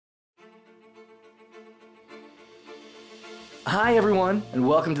Hi, everyone, and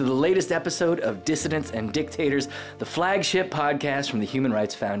welcome to the latest episode of Dissidents and Dictators, the flagship podcast from the Human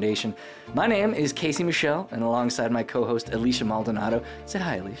Rights Foundation. My name is Casey Michelle, and alongside my co-host, Elisha Maldonado. Say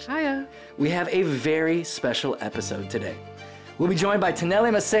hi, Elisha. Hiya. We have a very special episode today. We'll be joined by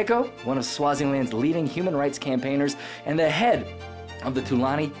Tanele Maseko, one of Swaziland's leading human rights campaigners and the head of the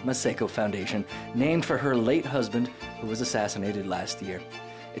Thulani Maseko Foundation, named for her late husband, who was assassinated last year.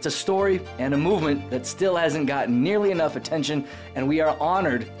 It's a story and a movement that still hasn't gotten nearly enough attention, and we are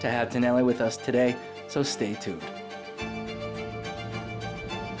honored to have Tanele with us today, so stay tuned.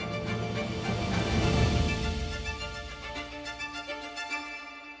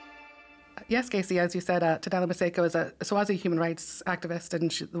 Yes, Casey, as you said, Tanele Maseko is a Swazi human rights activist,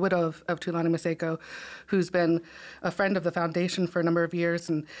 and she's the widow of Thulani Maseko, who's been a friend of the foundation for a number of years.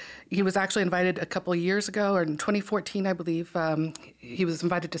 And he was actually invited a couple of years ago, or in 2014, I believe, he was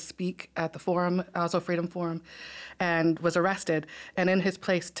invited to speak at the forum, also Freedom Forum, and was arrested. And in his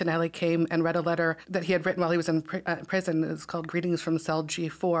place, Tanele came and read a letter that he had written while he was in prison. It's called Greetings from Cell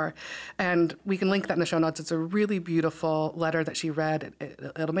G4. And we can link that in the show notes. It's a really beautiful letter that she read.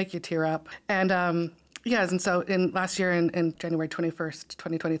 It'll make you tear up. And yes, and so last year in January 21st,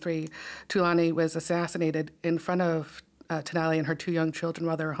 2023, Tulani was assassinated in front of Tanele and her two young children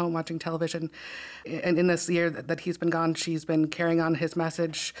while they were home watching television. And in this year that he's been gone, she's been carrying on his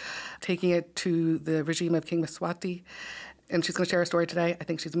message, taking it to the regime of King Mswati. And she's going to share her story today. I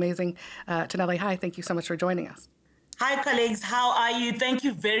think she's amazing. Tanele, hi, thank you so much for joining us. Hi, colleagues. How are you? Thank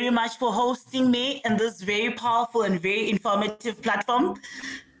you very much for hosting me in this very powerful and very informative platform.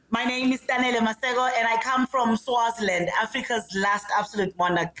 My name is Tanele Maseko, and I come from Swaziland, Africa's last absolute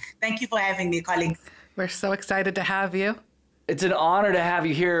monarch. Thank you for having me, colleagues. We're so excited to have you. It's an honor to have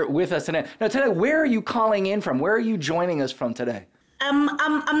you here with us today. Now, Tanele, where are you calling in from? Where are you joining us from today? I'm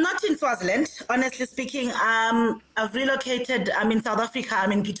not in Swaziland, honestly speaking. I've relocated. I'm in South Africa.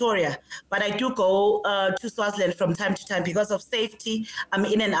 I'm in Pretoria. But I do go to Swaziland from time to time because of safety. I'm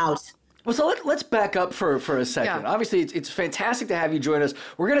in and out. Well, so let's back up for a second. Yeah. Obviously, it's fantastic to have you join us.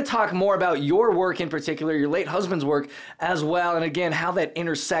 We're going to talk more about your work in particular, your late husband's work as well, and again, how that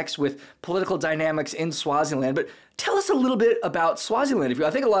intersects with political dynamics in Swaziland. But tell us a little bit about Swaziland. I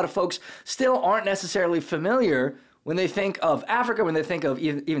think a lot of folks still aren't necessarily familiar when they think of Africa, when they think of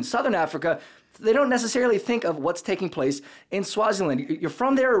even Southern Africa. They don't necessarily think of what's taking place in Swaziland. You're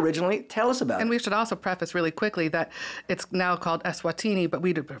from there originally. Tell us about it. And we should also preface really quickly that it's now called Eswatini, but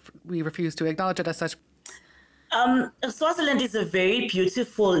we refuse to acknowledge it as such. Swaziland is a very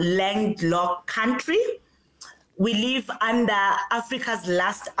beautiful landlocked country. We live under Africa's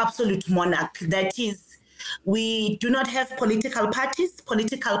last absolute monarch. That is, we do not have political parties.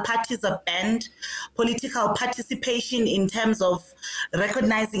 Political parties are banned. Political participation in terms of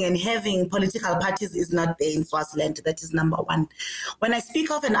recognizing and having political parties is not there in Swaziland. That is number one. When I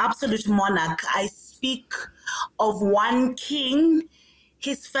speak of an absolute monarch, I speak of one king,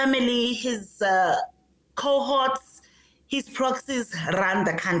 his family, his cohorts, his proxies run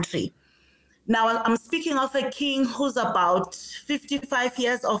the country. Now, I'm speaking of a king who's about 55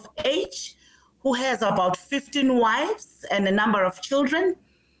 years of age, who has about 15 wives and a number of children.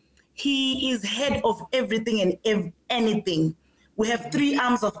 He is head of everything and anything. We have three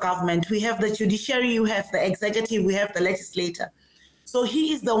arms of government. We have the judiciary, we have the executive, we have the legislature. So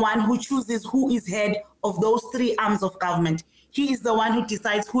he is the one who chooses who is head of those three arms of government. He is the one who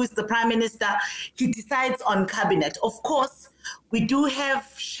decides who is the prime minister. He decides on cabinet. Of course, we do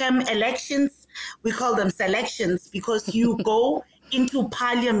have sham elections. We call them selections because you go into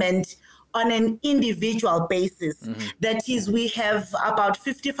parliament on an individual basis. Mm-hmm. That is, we have about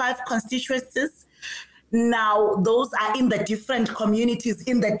 55 constituencies. Now, those are in the different communities,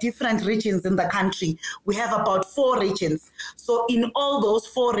 in the different regions in the country. We have about 4 regions. So in all those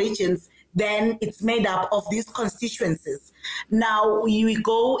 4 regions, then it's made up of these constituencies. Now, you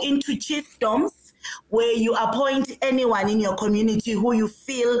go into chiefdoms, where you appoint anyone in your community who you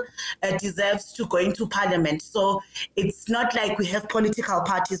feel deserves to go into parliament. So it's not like we have political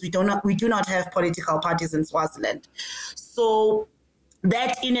parties. We do not have political parties in Swaziland. So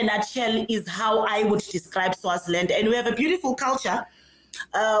that, in a nutshell, is how I would describe Swaziland. And we have a beautiful culture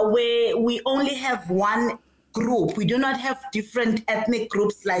where we only have one group. We do not have different ethnic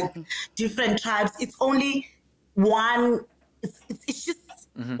groups like different tribes. It's only one. It's just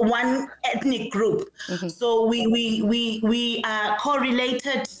one ethnic group. So we are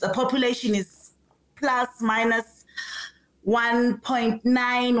correlated. The population is plus minus 1.9,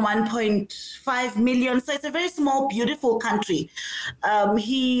 1.5 million. So it's a very small, beautiful country.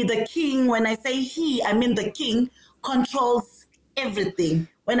 The king, when I say he, I mean the king, controls everything.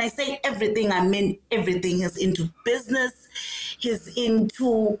 When I say everything, I mean everything. He's into business. He's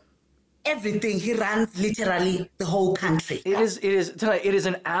into everything. He runs literally the whole country. It is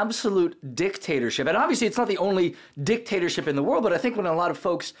an absolute dictatorship. And obviously it's not the only dictatorship in the world, but I think when a lot of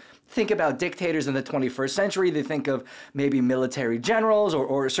folks think about dictators in the 21st century, they think of maybe military generals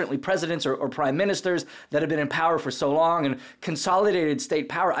or certainly presidents or prime ministers that have been in power for so long and consolidated state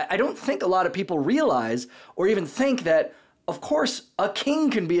power. I don't think a lot of people realize or even think that, of course, a king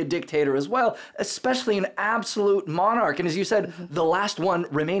can be a dictator as well, especially an absolute monarch. And as you said, the last one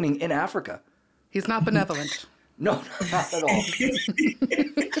remaining in Africa. He's not benevolent. No, not at all.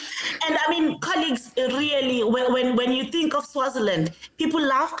 And I mean, colleagues, really, when you think of Swaziland, people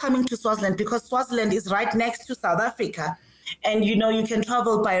love coming to Swaziland because Swaziland is right next to South Africa. And, you can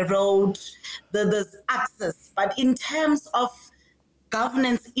travel by road, there's access. But in terms of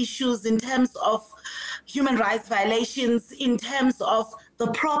governance issues, in terms of human rights violations, in terms of the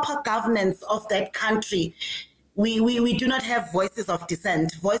proper governance of that country, we do not have voices of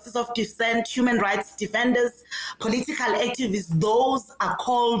dissent. Voices of dissent, human rights defenders, political activists, those are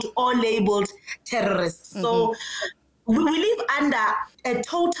called or labeled terrorists. Mm-hmm. So we live under a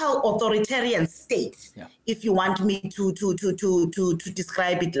total authoritarian state, if you want me to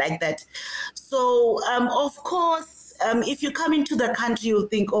describe it like that. So, of course, if you come into the country, you'll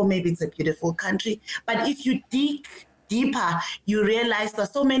think, oh, maybe it's a beautiful country. But if you dig deeper, you realize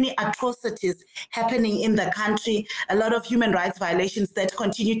there's so many atrocities happening in the country, a lot of human rights violations that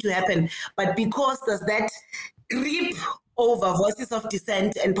continue to happen. But because there's that grip over voices of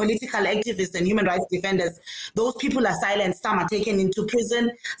dissent and political activists and human rights defenders, those people are silenced. Some are taken into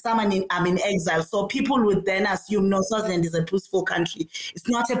prison, some are in exile. So people would then assume, no, Swaziland is a peaceful country. It's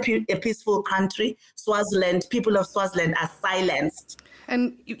not a peaceful country. Swaziland, people of Swaziland are silenced.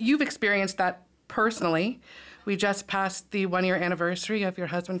 And you've experienced that personally. We just passed the 1-year anniversary of your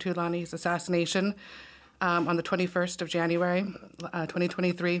husband Thulani's assassination on the 21st of January,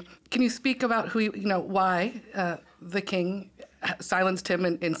 2023. Can you speak about why the king silenced him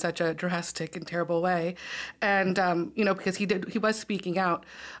in such a drastic and terrible way? And, because he was speaking out,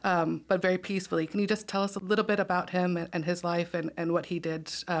 but very peacefully. Can you just tell us a little bit about him and his life and what he did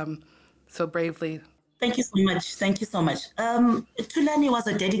so bravely? Thank you so much. Thank you so much. Tulani was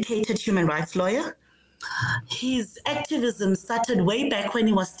a dedicated human rights lawyer. His activism started way back when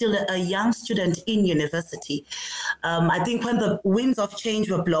he was still a young student in university. I think when the winds of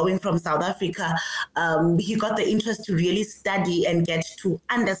change were blowing from South Africa, he got the interest to really study and get to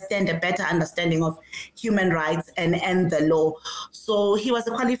understand a better understanding of human rights and the law. So he was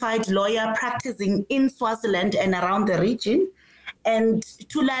a qualified lawyer practicing in Swaziland and around the region. And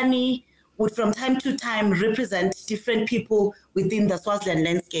Tulani would from time to time represent different people within the Swaziland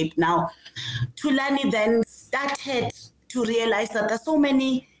landscape. Now, Tulani then started to realize that there's so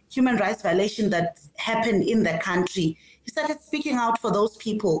many human rights violations that happen in the country. He started speaking out for those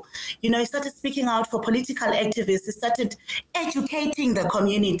people. He started speaking out for political activists. He started educating the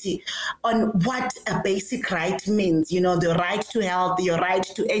community on what a basic right means, the right to health, your right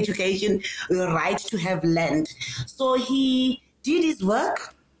to education, your right to have land. So he did his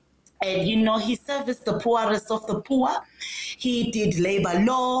work. And, he serviced the poorest of the poor. He did labor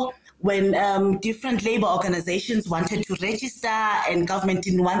law when different labor organizations wanted to register and government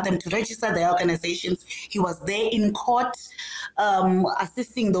didn't want them to register their organizations. He was there in court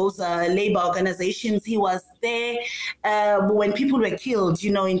assisting those labor organizations. He was there when people were killed.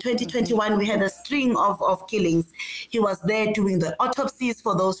 In 2021, we had a string of killings. He was there doing the autopsies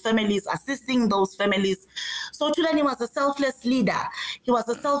for those families, assisting those families. So Tulani was a selfless leader. He was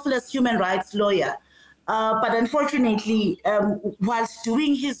a selfless human rights lawyer. But unfortunately, whilst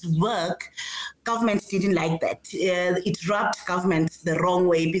doing his work, government didn't like that. It rubbed government the wrong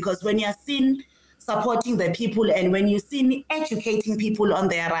way, because when you're seen supporting the people and when you're seen educating people on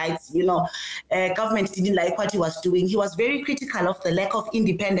their rights, government didn't like what he was doing. He was very critical of the lack of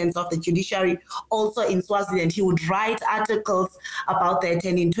independence of the judiciary also in Swaziland. He would write articles about that.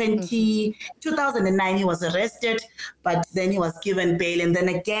 And in 2009, he was arrested, but then he was given bail. And then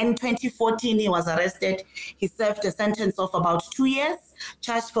again, 2014, he was arrested. He served a sentence of about 2 years,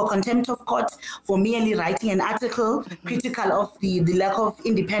 charged for contempt of court for merely writing an article critical of the lack of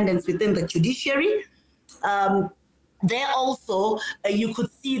independence within the judiciary. there also, you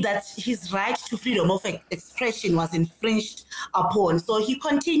could see that his right to freedom of expression was infringed upon. So he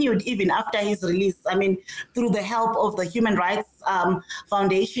continued even after his release. I mean, through the help of the Human Rights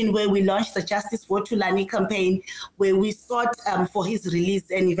Foundation, where we launched the Justice for Tulani campaign, where we sought for his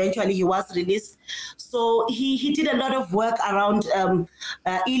release, and eventually he was released. So he did a lot of work around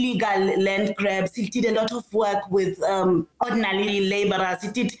illegal land grabs. He did a lot of work with ordinary laborers.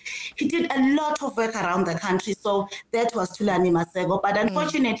 He did a lot of work around the country. So that was Thulani Maseko. But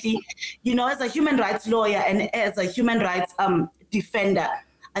unfortunately, you know, as a human rights lawyer and as a human rights defender,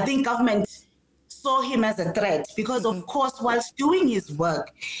 I think government saw him as a threat because, of course, whilst doing his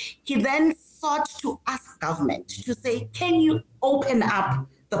work, he then sought to ask government to say, can you open up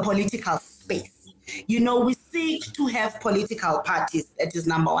the political space? You know, we seek to have political parties. That is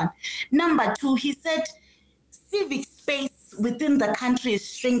number one. Number two, he said, civic space within the country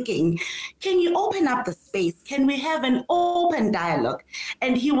is shrinking. Can you open up the space? Can we have an open dialogue?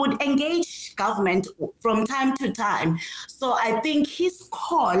 And he would engage government from time to time. So I think his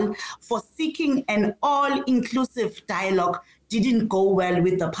call for seeking an all-inclusive dialogue didn't go well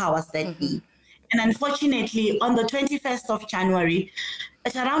with the powers that be. And unfortunately, on the 21st of January,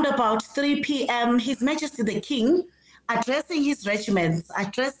 at around about 3 p.m., His Majesty the King, addressing his regiments,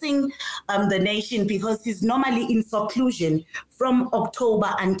 addressing the nation, because he's normally in seclusion from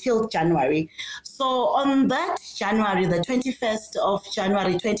October until January. So on that January, the 21st of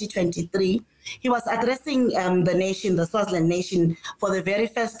January 2023, he was addressing the nation, the Swaziland nation, for the very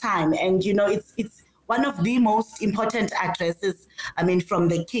first time. And, you know, it's one of the most important addresses, I mean, from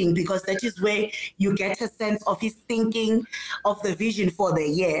the king, because that is where you get a sense of his thinking, of the vision for the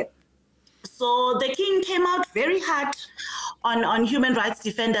year. So the king came out very hard on human rights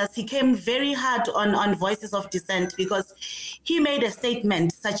defenders. He came very hard on voices of dissent, because he made a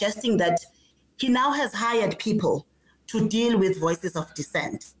statement suggesting that he now has hired people to deal with voices of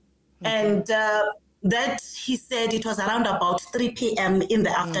dissent. And that, he said, it was around about 3 p.m. in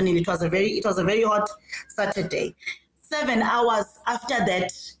the afternoon. It was a very hot Saturday. 7 hours after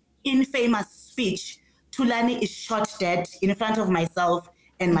that infamous speech, Tulani is shot dead in front of myself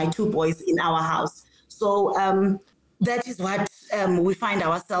and my two boys in our house. So that is what we find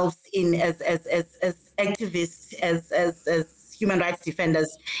ourselves in as activists, as human rights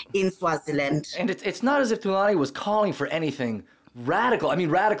defenders in Swaziland. And it's not as if Thulani was calling for anything radical. I mean,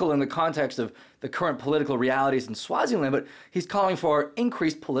 radical in the context of the current political realities in Swaziland, but he's calling for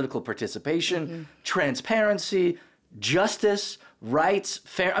increased political participation, transparency, justice, rights,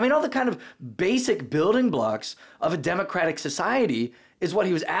 fair. I mean, all the kind of basic building blocks of a democratic society is what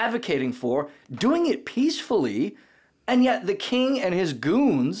he was advocating for, doing it peacefully, and yet the king and his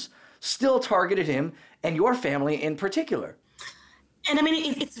goons still targeted him and your family in particular. And I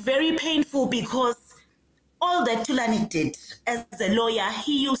mean, it's very painful, because all that Tulani did as a lawyer,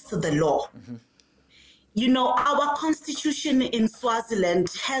 he used the law. You know, our constitution in Swaziland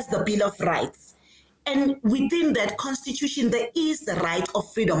has the Bill of Rights. And within that constitution, there is the right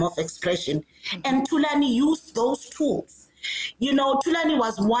of freedom of expression. And Tulani used those tools. You know, Tulani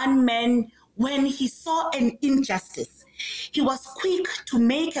was one man, when he saw an injustice, he was quick to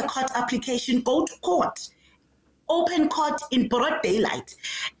make a court application, go to court, open court in broad daylight.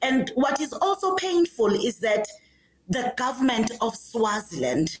 And what is also painful is that the government of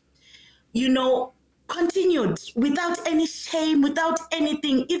Swaziland, you know, continued without any shame, without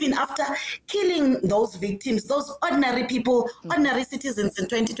anything, even after killing those victims, those ordinary people, ordinary citizens in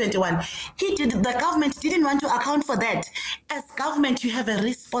 2021. The government didn't want to account for that. As government, you have a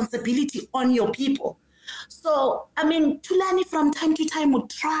responsibility on your people. So, I mean, Tulani from time to time would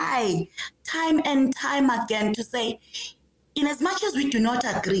try, time and time again, to say, in as much as we do not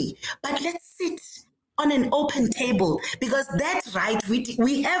agree, but let's sit on an open table, because that right,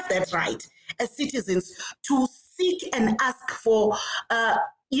 we have that right as citizens to seek and ask for,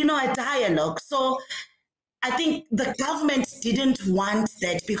 you know, a dialogue. So I think the government didn't want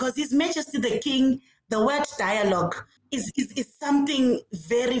that, because His Majesty the King, the word dialogue is something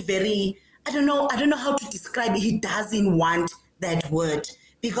very, very, I don't know how to describe it. He doesn't want that word,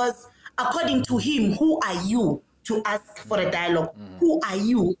 because according to him, who are you to ask for a dialogue? Who are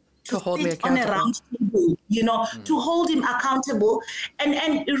you to hold sit on a round table, you know, to hold him accountable,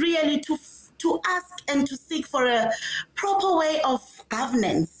 and really to ask and to seek for a proper way of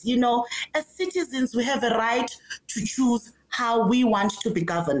governance? You know, as citizens, we have a right to choose how we want to be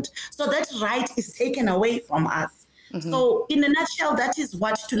governed. So that right is taken away from us. So in a nutshell, that is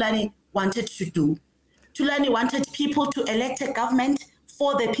what Tulani wanted to do. Tulani wanted people to elect a government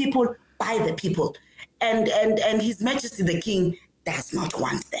for the people, by the people. And His Majesty the King does not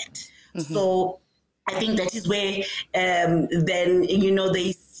want that. So I think that is where then, you know,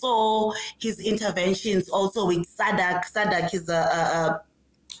 they saw his interventions also with SADC. SADC is a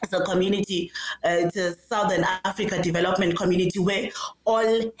community, it's a Southern Africa Development Community where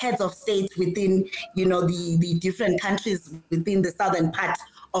all heads of states within, you know, the different countries within the southern part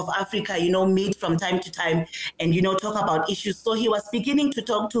of Africa, you know, meet from time to time and, you know, talk about issues. So he was beginning to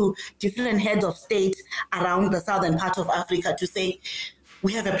talk to different heads of state around the southern part of Africa to say,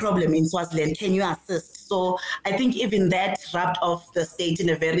 we have a problem in Swaziland, can you assist? So I think even that rubbed off the state in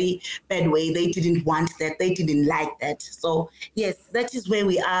a very bad way. They didn't want that, they didn't like that. So yes, that is where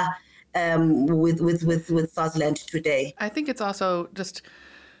we are with Swaziland today. I think it's also just,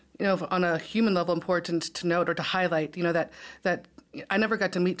 you know, on a human level important to note or to highlight, you know, that I never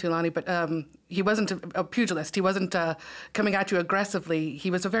got to meet Thulani, but he wasn't a pugilist. He wasn't coming at you aggressively.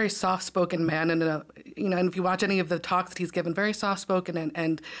 He was a very soft-spoken man, and you know, and if you watch any of the talks that he's given, very soft-spoken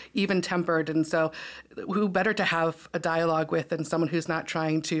and even-tempered. And so, who better to have a dialogue with than someone who's not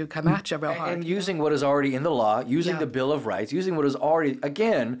trying to come at you real hard? And using what is already in the law, using the Bill of Rights, using what is already,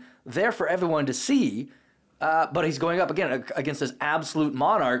 again, there for everyone to see. But he's going up again against this absolute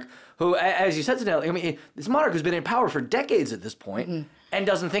monarch who, as you said, Tanell, I mean, this monarch who's been in power for decades at this point and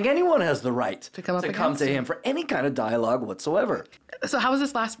doesn't think anyone has the right to come to him for any kind of dialogue whatsoever. So how has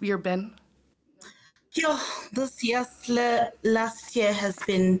this last year been? This last year has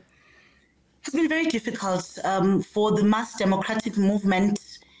been very difficult for the mass democratic movement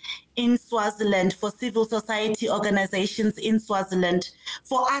in Swaziland, for civil society organizations in Swaziland,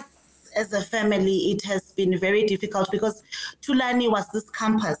 for us as a family. It has been very difficult because Tulani was this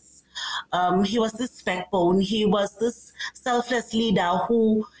compass. He was this backbone. He was this selfless leader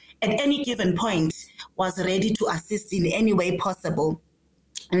who, at any given point, was ready to assist in any way possible.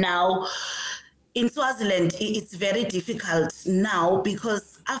 Now, in Swaziland, it's very difficult now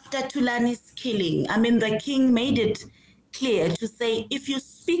because after Tulani's killing, I mean, the king made it clear to say, if you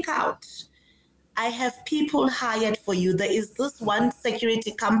speak out, I have people hired for you. There is this one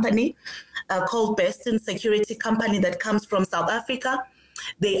security company called Beston Security Company that comes from South Africa.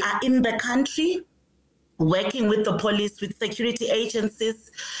 They are in the country working with the police, with security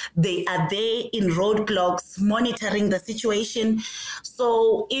agencies. They are there in roadblocks, monitoring the situation.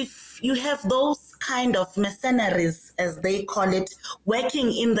 So if you have those kind of mercenaries, as they call it,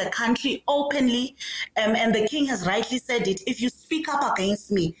 working in the country openly, and the king has rightly said it, if you speak up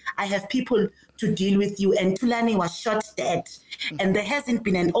against me, I have people to deal with you. And Tulani was shot dead. And there hasn't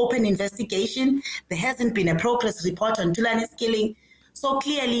been an open investigation. There hasn't been a progress report on Tulani's killing. So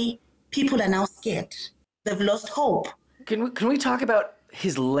clearly, people are now scared. They've lost hope. Can we talk about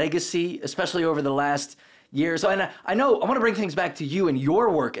his legacy, especially over the last year? So, and I know I want to bring things back to you and your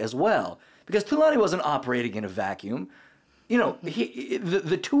work as well, because Tulani wasn't operating in a vacuum. You know,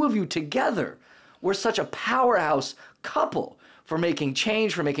 the two of you together were such a powerhouse couple for making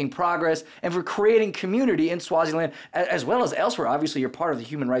change, for making progress, and for creating community in Swaziland, as well as elsewhere. Obviously, you're part of the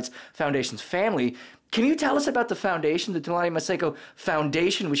Human Rights Foundation's family. Can you tell us about the foundation, the Thulani Maseko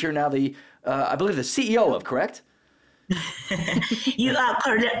Foundation, which you're now the, I believe, the CEO of, correct? You are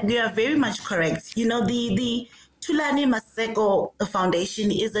correct. You are very much correct. You know, the Thulani Maseko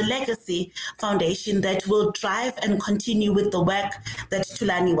Foundation is a legacy foundation that will drive and continue with the work that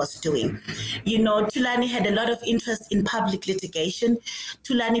Tulani was doing. You know, Tulani had a lot of interest in public litigation.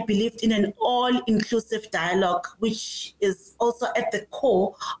 Tulani believed in an all-inclusive dialogue, which is also at the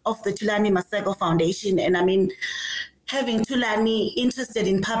core of the Thulani Maseko Foundation. And I mean, having Tulani interested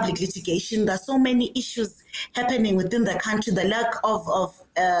in public litigation, there are so many issues happening within the country, the lack of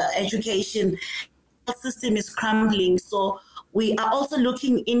education, system is crumbling. So we are also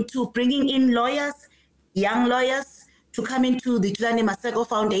looking into bringing in lawyers, young lawyers, to come into the Thulani Maseko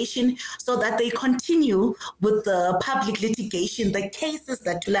Foundation so that they continue with the public litigation, the cases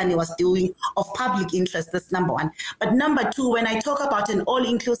that Tulani was doing of public interest. That's number one. But number two, when I talk about an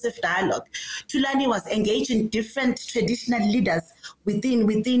all-inclusive dialogue, Tulani was engaged in different traditional leaders within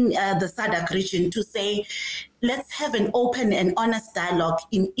the SADC region to say, let's have an open and honest dialogue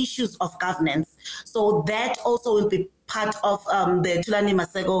in issues of governance. So that also will be part of the Thulani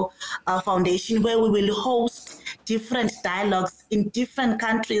Maseko Foundation, where we will host different dialogues in different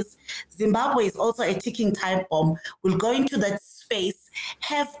countries. Zimbabwe is also a ticking time bomb. We'll go into that space,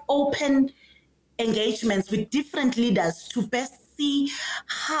 have open engagements with different leaders to best see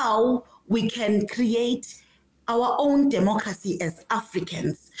how we can create our own democracy as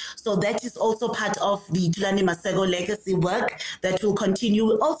Africans. So that is also part of the Thulani Maseko legacy work that will continue.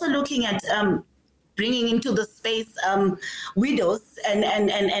 We're also looking at bringing into the space widows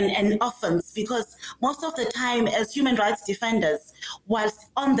and orphans, because most of the time as human rights defenders, whilst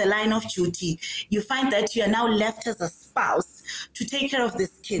on the line of duty, you find that you are now left as a spouse to take care of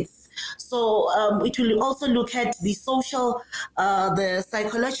these kids. So it will also look at the social, the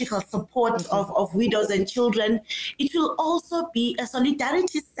psychological support of widows and children. It will also be a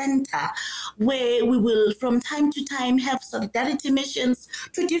solidarity center where we will from time to time have solidarity missions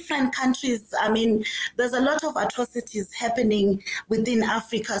to different countries. I mean, there's a lot of atrocities happening within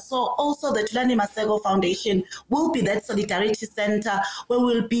Africa. So also the Thulani Maseko Foundation will be that solidarity center where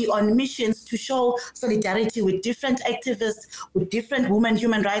we'll be on missions to show solidarity with different activists, with different women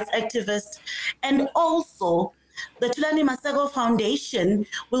human rights activists. And also, the Thulani Maseko Foundation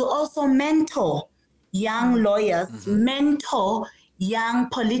will also mentor young lawyers, mentor young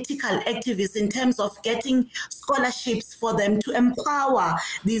political activists in terms of getting scholarships for them to empower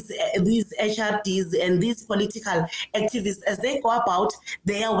these HRDs and these political activists as they go about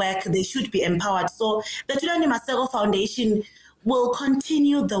their work. They should be empowered. So the Thulani Maseko Foundation will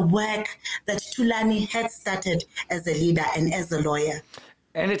continue the work that Thulani had started as a leader and as a lawyer.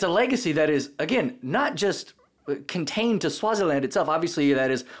 And it's a legacy that is, again, not just contained to Swaziland itself. Obviously, that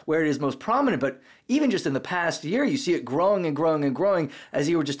is where it is most prominent, but even just in the past year, you see it growing and growing and growing, as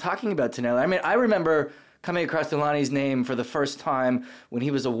you were just talking about, Tanell. I mean, I remember coming across Thulani's name for the first time when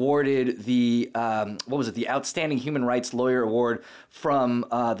he was awarded the, the Outstanding Human Rights Lawyer Award from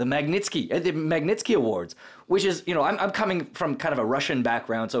the Magnitsky Awards, which is, you know, I'm coming from kind of a Russian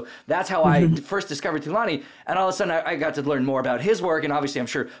background, so that's how I first discovered Thulani, and all of a sudden I got to learn more about his work, and obviously I'm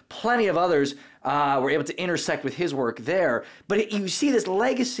sure plenty of others were able to intersect with his work there. But you see this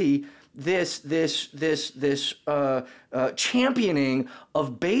legacy, this championing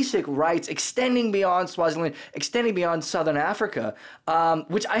of basic rights extending beyond Swaziland, extending beyond Southern Africa,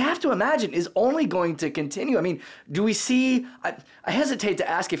 which I have to imagine is only going to continue. I mean, do we see, I hesitate to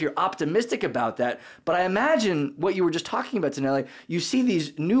ask if you're optimistic about that, but I imagine what you were just talking about, Tanele, you see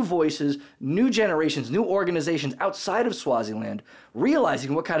these new voices, new generations, new organizations outside of Swaziland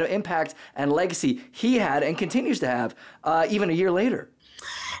realizing what kind of impact and legacy he had and continues to have even a year later.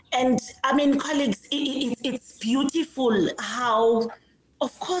 And I mean, colleagues, it's beautiful how,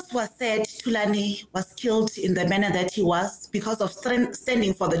 of course, was said Thulani was killed in the manner that he was because of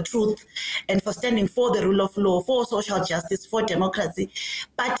standing for the truth and for standing for the rule of law, for social justice, for democracy.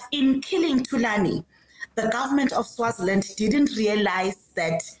 But in killing Thulani, the government of Swaziland didn't realize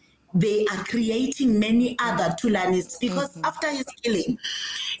that they are creating many other Thulanis, because after his killing,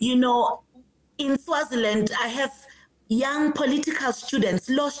 you know, in Swaziland, I have young political students,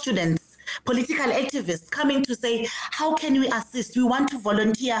 law students, political activists coming to say, how can we assist? We want to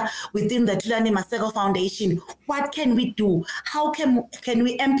volunteer within the Thulani Maseko Foundation. What can we do? How can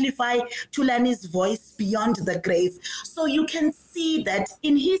we amplify Thulani's voice beyond the grave? So you can see that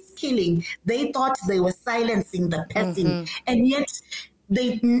in his killing, they thought they were silencing the person, and yet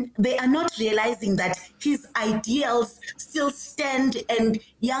they are not realizing that his ideals still stand, and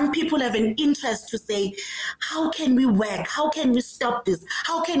young people have an interest to say, how can we work? How can we stop this?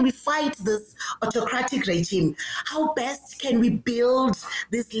 How can we fight this autocratic regime? How best can we build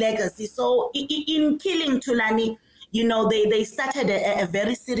this legacy? So in killing Thulani, you know, they started a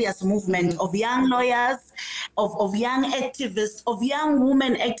very serious movement of young lawyers, of young activists, of young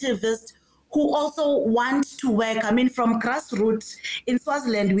women activists, who also want to work. I mean, from grassroots in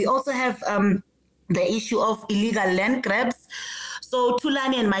Swaziland, we also have the issue of illegal land grabs. So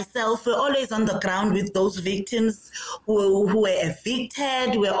Thulani and myself were always on the ground with those victims who were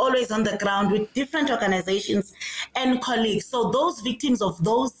evicted. We're always on the ground with different organizations and colleagues. So those victims of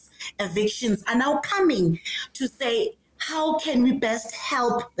those evictions are now coming to say, how can we best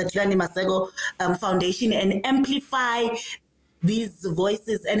help the Thulani Maseko Foundation and amplify these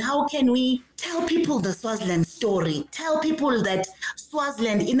voices, and how can we tell people the Swaziland story, tell people that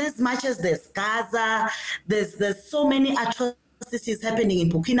Swaziland, in as much as there's Gaza, there's so many atrocities happening in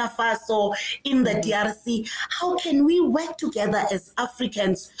Burkina Faso, in the DRC, how can we work together as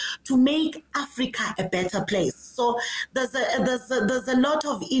Africans to make Africa a better place? So there's a lot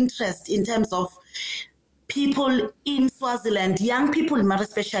of interest in terms of people in Swaziland, young people more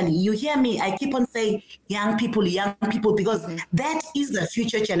especially. You hear me, I keep on saying young people, because that is the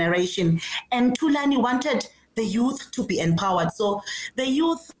future generation. And Thulani wanted the youth to be empowered. So the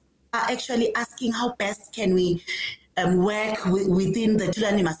youth are actually asking how best can we work within the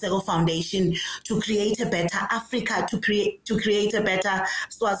Thulani Maseko Foundation to create a better Africa, to create a better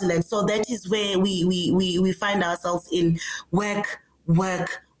Swaziland. So that is where we find ourselves in work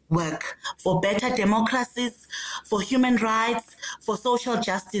for better democracies, for human rights, for social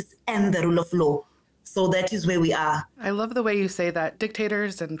justice, and the rule of law. So that is where we are. I love the way you say that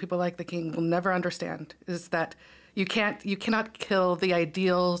dictators and people like the king will never understand, is that you cannot kill the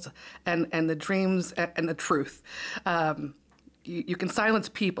ideals and the dreams and the truth. You can silence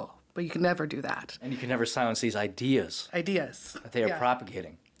people, but you can never do that. And you can never silence these ideas. Ideas. That they are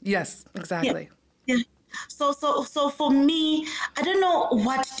propagating. Yes, exactly. Yeah. So for me, I don't know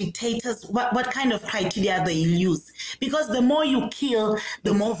what dictators, what kind of criteria they use, because the more you kill,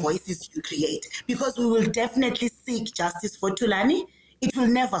 the more voices you create, because we will definitely seek justice for Tulani. It will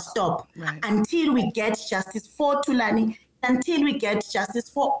never stop until we get justice for Tulani, until we get justice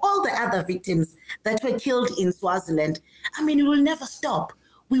for all the other victims that were killed in Swaziland. I mean, it will never stop.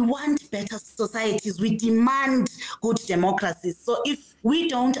 We want better societies. We demand good democracies. So if we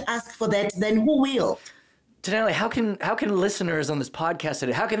don't ask for that, then who will? Tanele, how can listeners on this podcast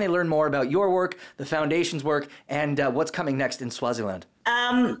today, how can they learn more about your work, the foundation's work, and what's coming next in Swaziland?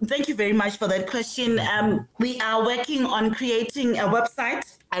 Thank you very much for that question. We are working on creating a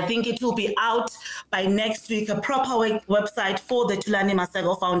website. I think it will be out by next week, a proper website for the Thulani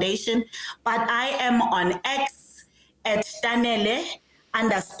Maseko Foundation. But I am on X at Tanele_Maseko.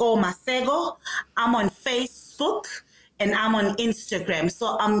 I'm on Facebook. And I'm on Instagram,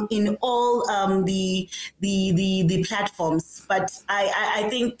 so I'm in all the platforms. But I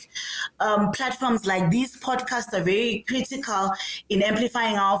think platforms like these podcasts are very critical in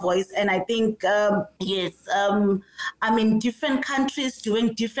amplifying our voice. And I think yes, I'm in different countries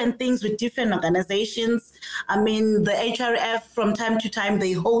doing different things with different organizations. I mean, the HRF from time to time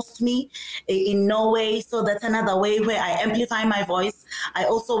they host me in Norway, so that's another way where I amplify my voice. I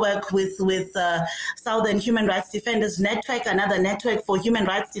also work with Southern Human Rights Defenders Network, another network for human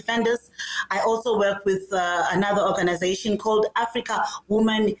rights defenders. I also work with another organization called Africa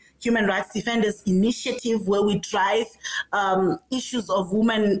Women Human Rights Defenders Initiative, where we drive issues of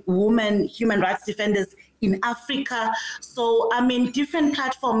women human rights defenders in Africa. So I'm in different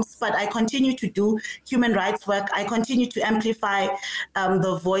platforms, but I continue to do human rights work. I continue to amplify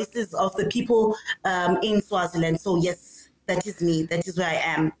the voices of the people in Swaziland. So yes, that is me. That is where I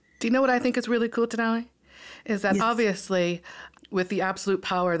am. Do you know what I think is really cool, Tanele? Is that obviously with the absolute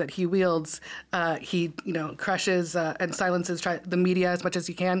power that he wields, he crushes and silences the media as much as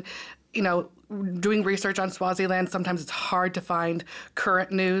he can. Doing research on Swaziland, sometimes it's hard to find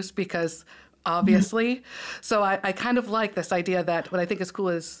current news because obviously. So I kind of like this idea that what I think is cool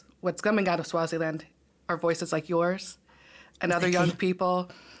is what's coming out of Swaziland are voices like yours and other young people.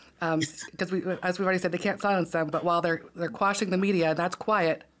 Because as we've already said, they can't silence them, but while they're quashing the media, and that's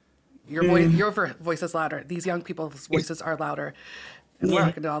quiet, your voice is louder. These young people's voices are louder. And we're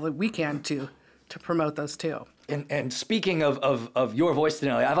going to do all that we can to promote those too. And speaking of your voice,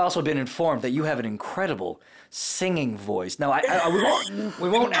 Tanele, I've also been informed that you have an incredible singing voice. Now, we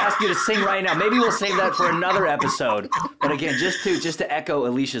won't ask you to sing right now. Maybe we'll save that for another episode. But again, just to echo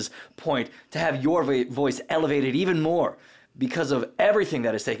Elisha's point, to have your voice elevated even more because of everything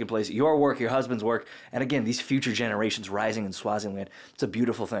that has taken place, your work, your husband's work, and again, these future generations rising in Swaziland. It's a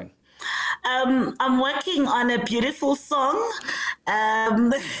beautiful thing. I'm working on a beautiful song.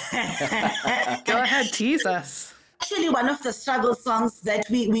 Go ahead, tease us. Actually, one of the struggle songs that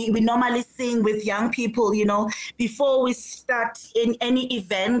we normally sing with young people, before we start in any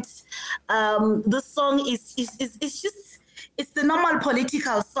event. The song is it's the normal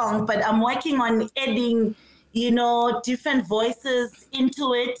political song, but I'm working on adding, different voices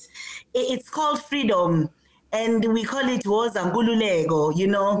into it. It's called Freedom. And we call it Woza Ngululego,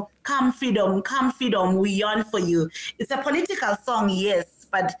 come freedom, we yearn for you. It's a political song, yes,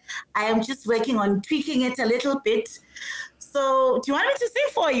 but I am just working on tweaking it a little bit. So do you want me to sing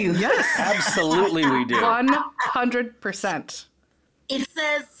for you? Yes. Absolutely we do. 100%. It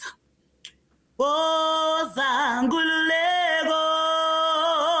says, Woza Ngululego,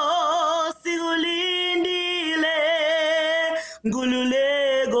 sigulindile,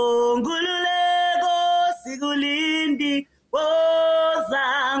 Ngululego, Sigulindi, woza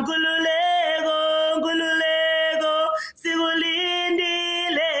ngululego,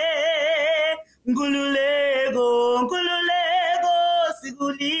 sigulindile, ngululego,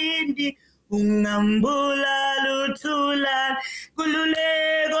 sigulindi, ungambula luthula,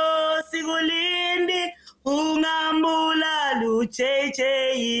 ngululego, sigulindi, ungambula lucheche,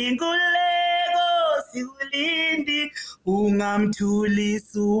 ngululego, sigulindi, ungamthuli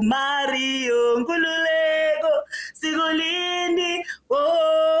sumario, ngululego, sigulindi,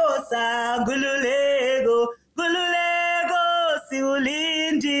 woza ngululego,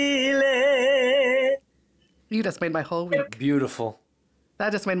 sigulindile. You just made my whole week. Beautiful.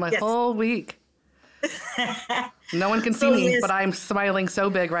 That just made my whole week. No one can see me, but I'm smiling so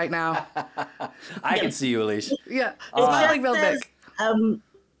big right now. I can see you, Elisha. Yeah, smiling real big.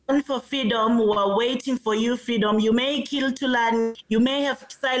 For freedom, we are waiting for you, freedom. You may kill Tulani, you may have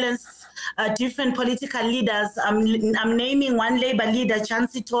silenced different political leaders. I'm naming one Labour leader,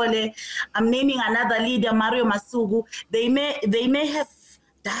 Chansi Tole. I'm naming another leader, Mario Masugu. They may have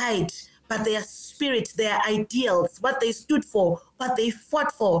died, but their spirit, their ideals, what they stood for, what they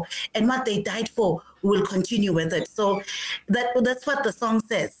fought for, and what they died for, we will continue with it. So that's what the song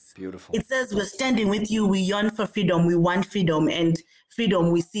says. Beautiful. It says, we're standing with you, we yearn for freedom, we want freedom, and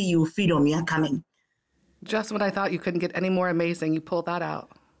freedom, we see you, freedom, you're coming. Just when I thought you couldn't get any more amazing, you pulled that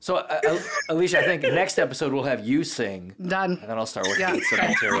out. So, Elisha, I think next episode we'll have you sing. Done. And then I'll start working with some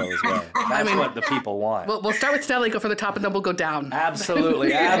material as well. That's what the people want. We'll start with Tanelle, go from the top, and then we'll go down.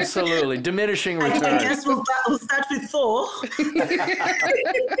 Absolutely, absolutely. Diminishing returns. I guess we'll start with Thor.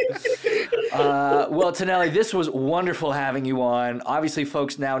 Well, Tanele, this was wonderful having you on. Obviously,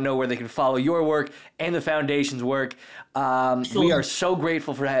 folks now know where they can follow your work and the foundation's work. We are so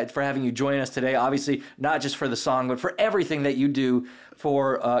grateful for having you join us today. Obviously, not just for the song, but for everything that you do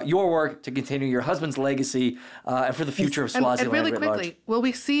for your work to continue your husband's legacy and for the future of Swaziland. And really quickly, will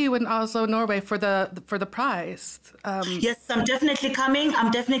we see you in Oslo, Norway for the prize? Yes, I'm definitely coming.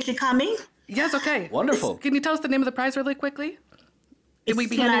 Yes, okay. Wonderful. Can you tell us the name of the prize really quickly? It's the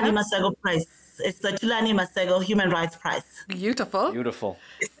Thulani Maseko Prize. It's the Thulani Maseko Human Rights Prize. Beautiful. Beautiful.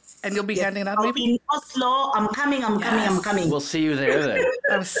 And you'll be handing it out I'll be in Oslo. I'm coming. We'll see you there then.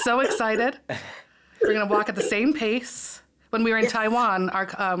 I'm so excited. We're going to walk at the same pace. When we were in Taiwan,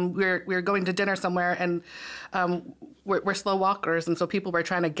 we were going to dinner somewhere, and we're slow walkers, and so people were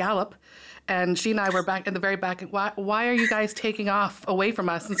trying to gallop, and she and I were back in the very back. Why are you guys taking off away from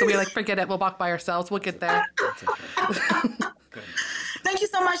us? And so we were like, forget it, we'll walk by ourselves. We'll get there. Thank you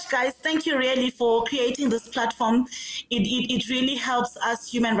so much, guys. Thank you really for creating this platform. It really helps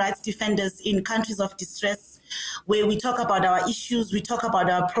us human rights defenders in countries of distress, where we talk about our issues, we talk about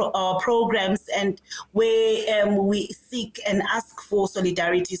our programs, and where we seek and ask for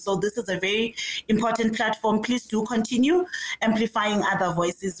solidarity. So this is a very important platform. Please do continue amplifying other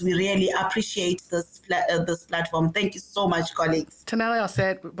voices. We really appreciate this platform. Thank you so much, colleagues. Tanele, I'll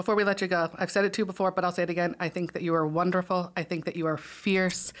say it before we let you go. I've said it too before, but I'll say it again. I think that you are wonderful. I think that you are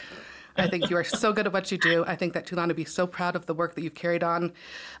fierce. I think you are so good at what you do. I think that Thulani would be so proud of the work that you've carried on.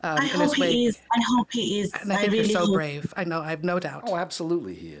 I hope he is. And I think you're so brave. I know. I have no doubt. Oh,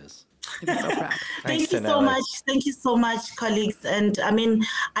 absolutely, he is. He'd be so proud. Thank you so much. Thank you so much, colleagues. And I mean,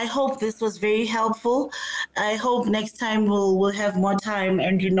 I hope this was very helpful. I hope next time we'll have more time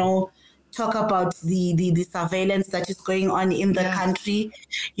and, talk about the surveillance that is going on in the country,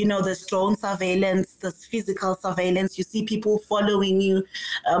 the drone surveillance, the physical surveillance. You see people following you.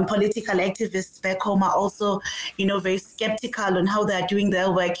 Political activists back home are also, very skeptical on how they're doing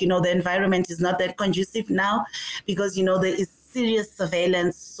their work. The environment is not that conducive now because, there is serious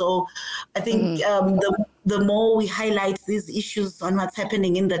surveillance. So I think the more we highlight these issues on what's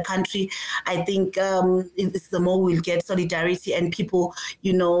happening in the country, I think it's the more we'll get solidarity and people,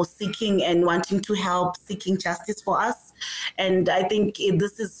 seeking and wanting to help, seeking justice for us. And I think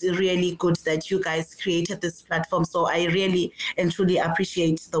this is really good that you guys created this platform. So I really and truly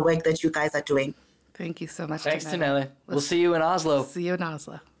appreciate the work that you guys are doing. Thank you so much. Thanks, Tanele. We'll see you in Oslo. See you in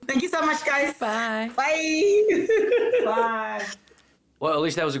Oslo. Thank you so much, guys. Bye. Bye. Bye. Well, at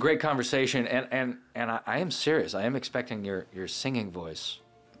least that was a great conversation, and I am serious. I am expecting your singing voice.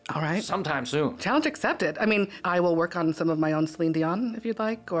 All right. Sometime soon. Challenge accepted. I mean, I will work on some of my own Celine Dion if you'd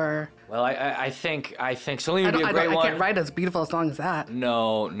like, or. Well, I think Celine would be a great one. I can't write as beautiful a song as that.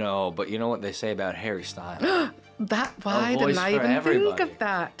 No, but you know what they say about Harry Styles. Why didn't I even think of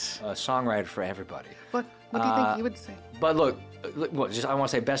that? A songwriter for everybody. What do you think he would say? But look, I want to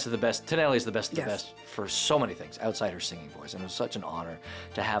say best of the best. Tanele is the best of the best for so many things outside her singing voice, and it was such an honor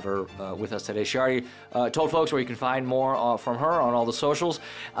to have her with us today. She already told folks where you can find more from her on all the socials,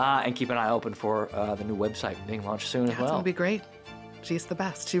 and keep an eye open for the new website being launched soon as well. It's going to be great. She's the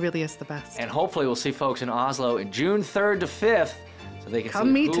best. She really is the best. And hopefully we'll see folks in Oslo in June 3rd to 5th, so they can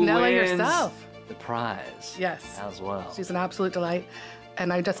come meet who Tanele wins yourself. The prize. Yes. As well. She's an absolute delight.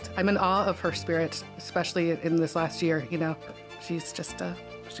 And I'm in awe of her spirit, especially in this last year. She's just,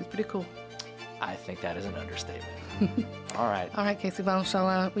 she's pretty cool. I think that is an understatement. All right. All right, Casey. Well,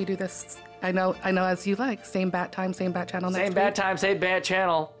 shall we do this? I know as you like. Same bat time, same bat channel next week. Same bat time, same bat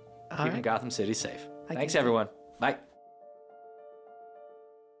channel. Keeping right. Gotham City safe. Thanks, everyone. Bye.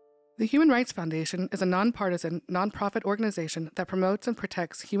 The Human Rights Foundation is a nonpartisan, nonprofit organization that promotes and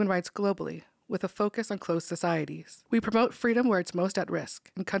protects human rights globally, with a focus on closed societies. We promote freedom where it's most at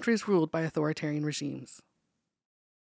risk, in countries ruled by authoritarian regimes.